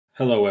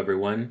Hello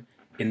everyone.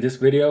 In this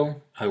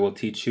video, I will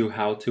teach you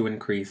how to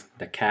increase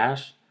the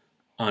cache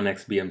on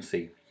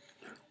XBMC.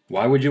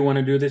 Why would you want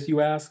to do this,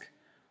 you ask?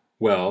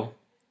 Well,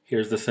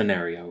 here's the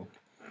scenario.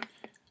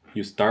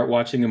 You start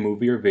watching a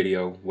movie or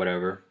video,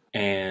 whatever,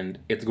 and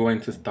it's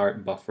going to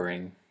start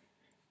buffering.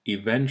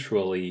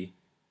 Eventually,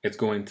 it's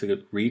going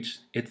to reach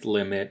its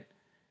limit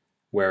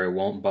where it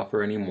won't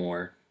buffer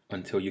anymore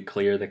until you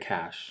clear the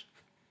cache.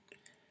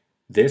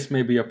 This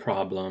may be a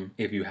problem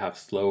if you have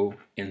slow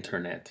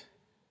internet.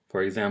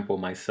 For example,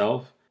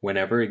 myself,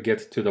 whenever it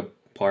gets to the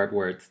part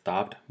where it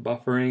stopped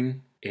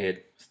buffering,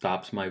 it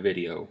stops my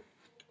video.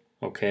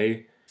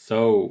 Okay,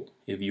 so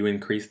if you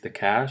increase the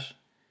cache,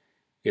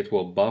 it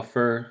will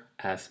buffer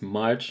as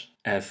much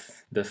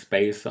as the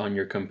space on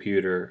your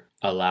computer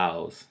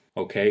allows.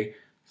 Okay,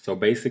 so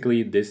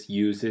basically this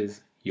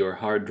uses your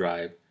hard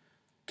drive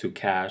to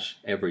cache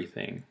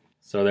everything.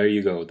 So there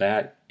you go.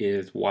 That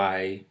is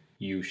why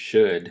you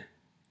should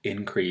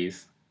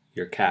increase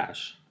your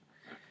cache.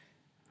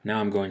 Now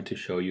I'm going to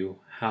show you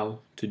how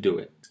to do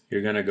it.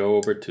 You're going to go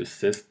over to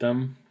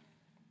System,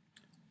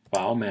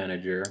 File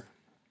Manager,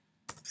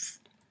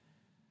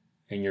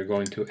 and you're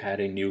going to add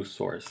a new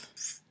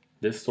source.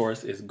 This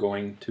source is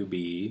going to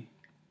be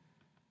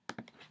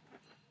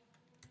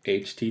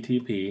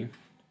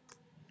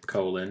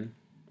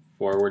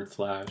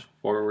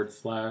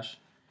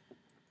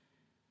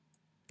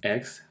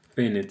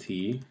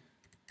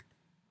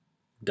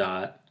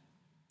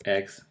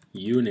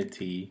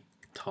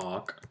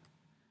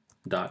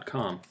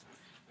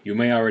You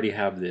may already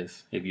have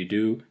this. If you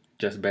do,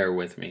 just bear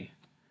with me.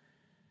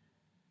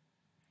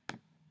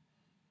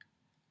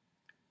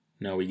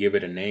 Now we give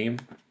it a name.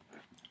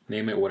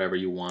 Name it whatever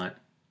you want.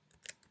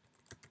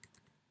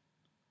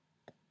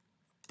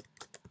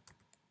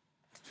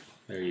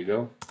 There you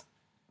go.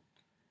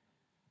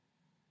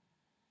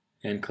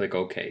 And click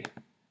OK.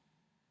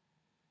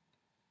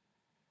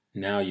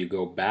 Now you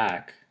go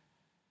back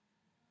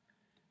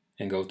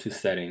and go to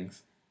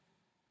Settings.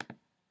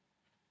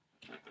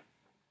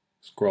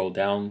 Scroll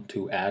down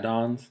to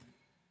Add-ons.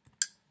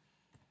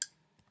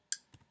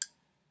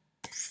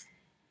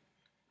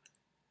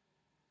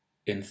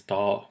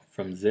 Install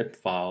from zip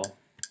file.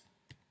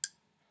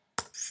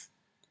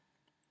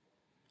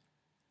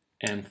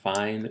 And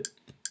find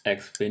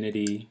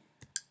Xfinity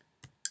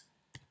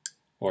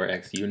or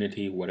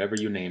Xunity, whatever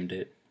you named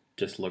it.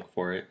 Just look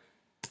for it.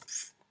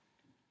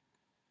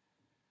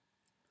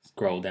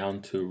 Scroll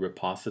down to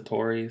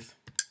Repositories.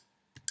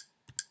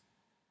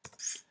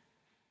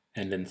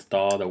 And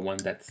install the one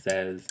that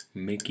says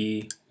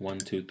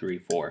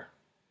Mickey1234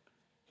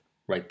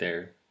 right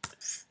there.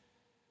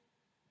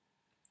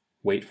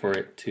 Wait for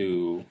it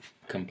to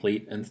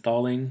complete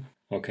installing.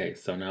 Okay,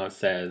 so now it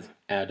says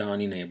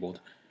add-on enabled.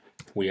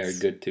 We are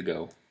good to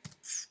go.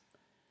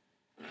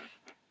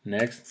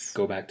 Next,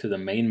 go back to the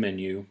main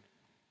menu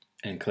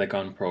and click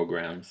on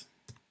Programs.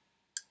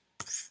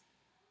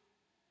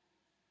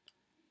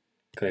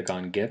 Click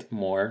on Get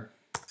More.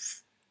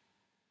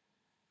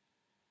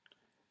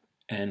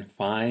 And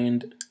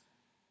find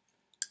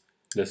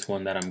this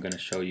one that I'm going to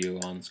show you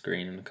on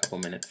screen in a couple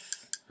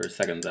minutes, or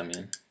seconds I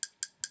mean.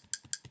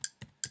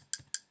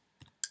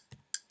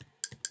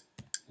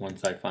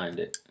 Once I find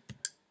it.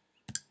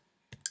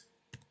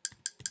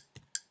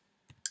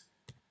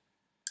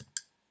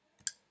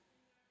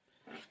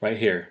 Right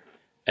here,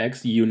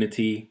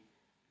 Xunity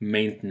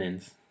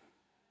Maintenance.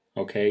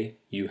 Okay,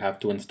 you have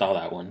to install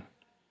that one.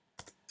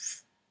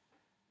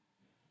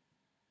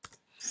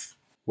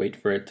 Wait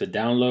for it to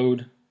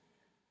download.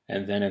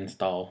 And then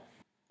install.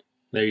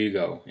 There you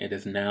go. It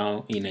is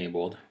now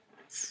enabled.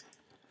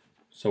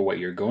 So what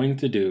you're going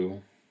to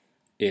do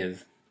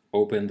is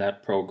open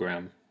that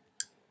program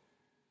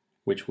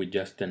which we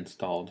just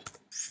installed.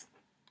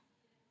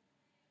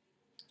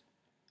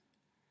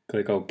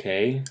 Click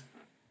OK.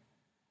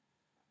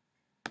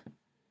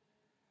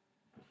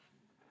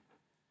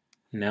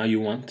 Now you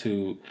want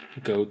to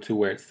go to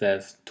where it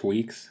says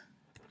Tweaks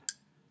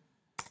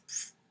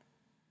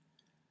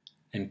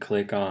and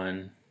click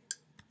on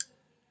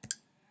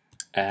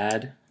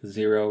Add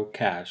Zero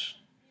Cache.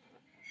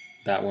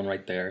 That one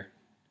right there.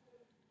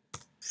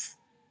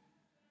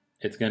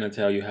 It's going to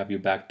tell you, have you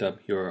backed up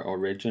your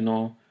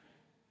original?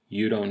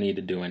 You don't need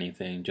to do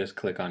anything. Just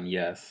click on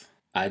Yes.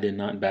 I did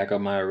not back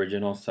up my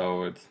original,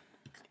 so it's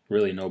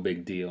really no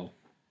big deal.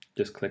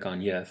 Just click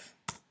on Yes.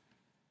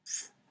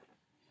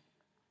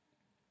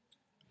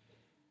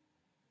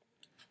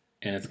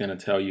 And it's going to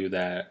tell you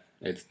that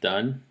it's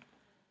done.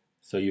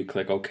 So you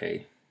click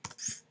OK.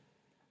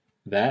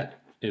 That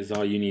is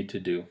all you need to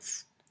do.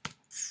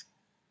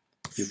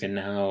 You can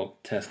now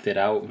test it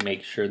out,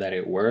 make sure that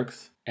it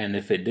works. And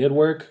if it did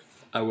work,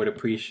 I would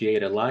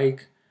appreciate a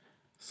like,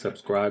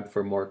 subscribe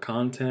for more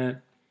content,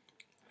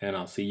 and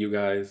I'll see you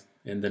guys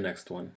in the next one.